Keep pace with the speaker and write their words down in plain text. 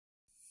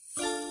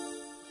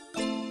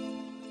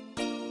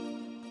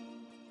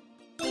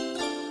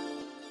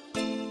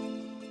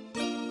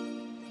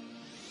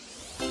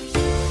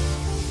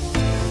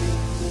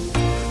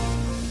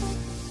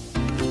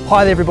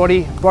Hi there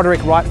everybody,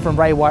 Broderick Wright from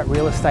Ray White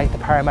Real Estate, the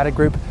Parramatta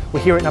Group. We're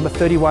here at number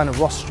 31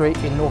 Ross Street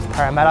in North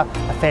Parramatta.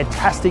 A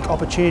fantastic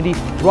opportunity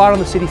right on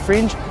the city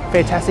fringe,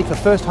 fantastic for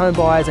first home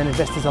buyers and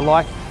investors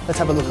alike. Let's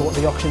have a look at what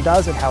the auction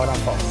does and how it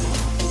unfolds.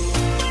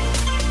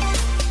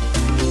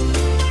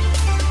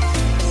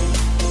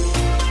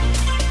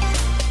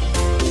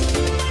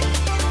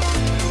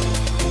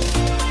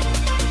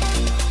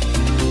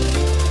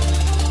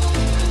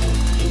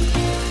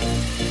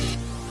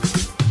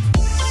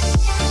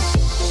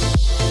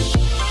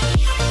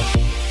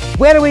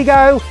 Where do we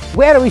go?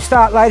 Where do we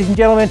start, ladies and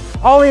gentlemen?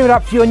 I'll leave it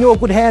up to you in your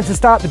good hands to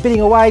start the bidding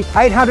away.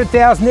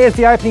 800,000, there's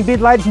the opening bid,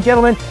 ladies and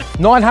gentlemen.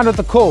 900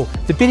 the call.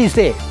 The bid is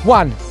there.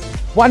 1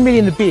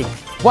 million the bid.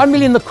 1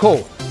 million the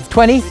call.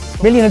 20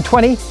 million and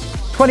 20,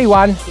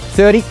 21,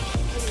 30,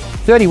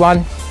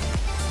 31,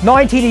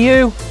 90 to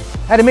you.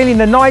 At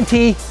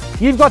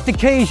 1,090,000, you've got the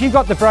keys, you've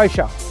got the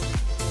brochure.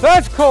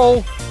 First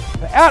call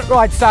for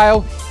outright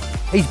sale,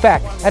 he's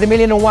back at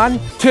 1,001,000,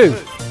 2,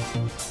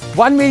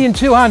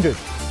 1,200,000.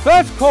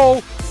 First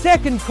call,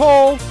 second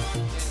call,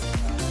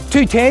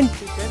 210,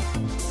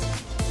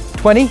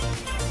 20,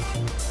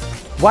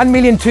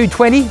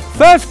 1,220,000.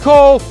 First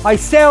call, I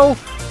sell.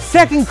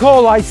 Second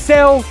call, I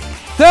sell.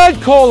 Third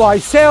call, I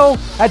sell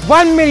at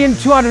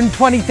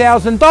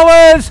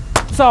 $1,220,000.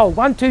 Sold,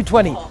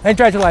 1,220.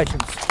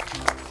 Congratulations.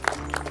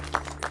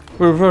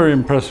 We were very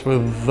impressed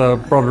with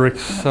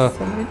Broderick's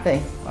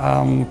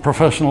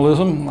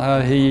professionalism.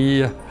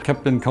 He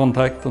kept in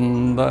contact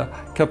and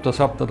kept us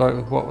up to date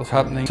with what was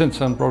happening. Since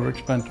then,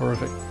 Broderick's been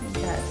terrific.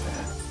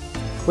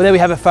 Well, there we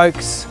have it,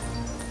 folks.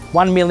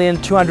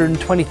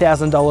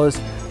 $1,220,000.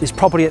 This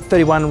property at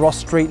 31 Ross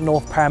Street,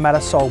 North Parramatta,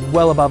 sold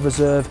well above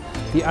reserve.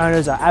 The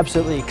owners are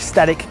absolutely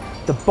ecstatic.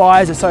 The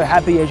buyers are so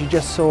happy, as you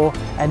just saw,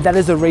 and that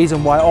is the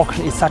reason why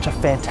auction is such a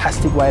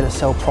fantastic way to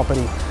sell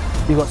property.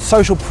 You've got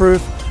social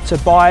proof, so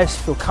buyers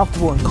feel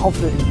comfortable and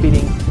confident in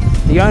bidding.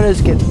 The owners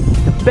get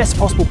the best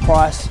possible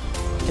price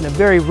in a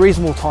very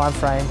reasonable time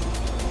frame,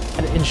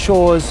 and it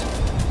ensures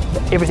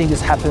that everything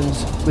just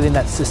happens within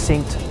that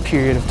succinct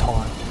period of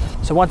time.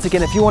 So once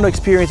again, if you want to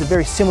experience a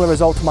very similar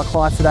result to my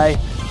client today,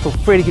 feel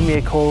free to give me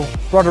a call.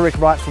 Broderick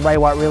Wright from Ray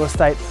White Real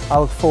Estate. I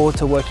look forward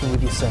to working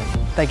with you soon.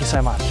 Thank you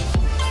so much.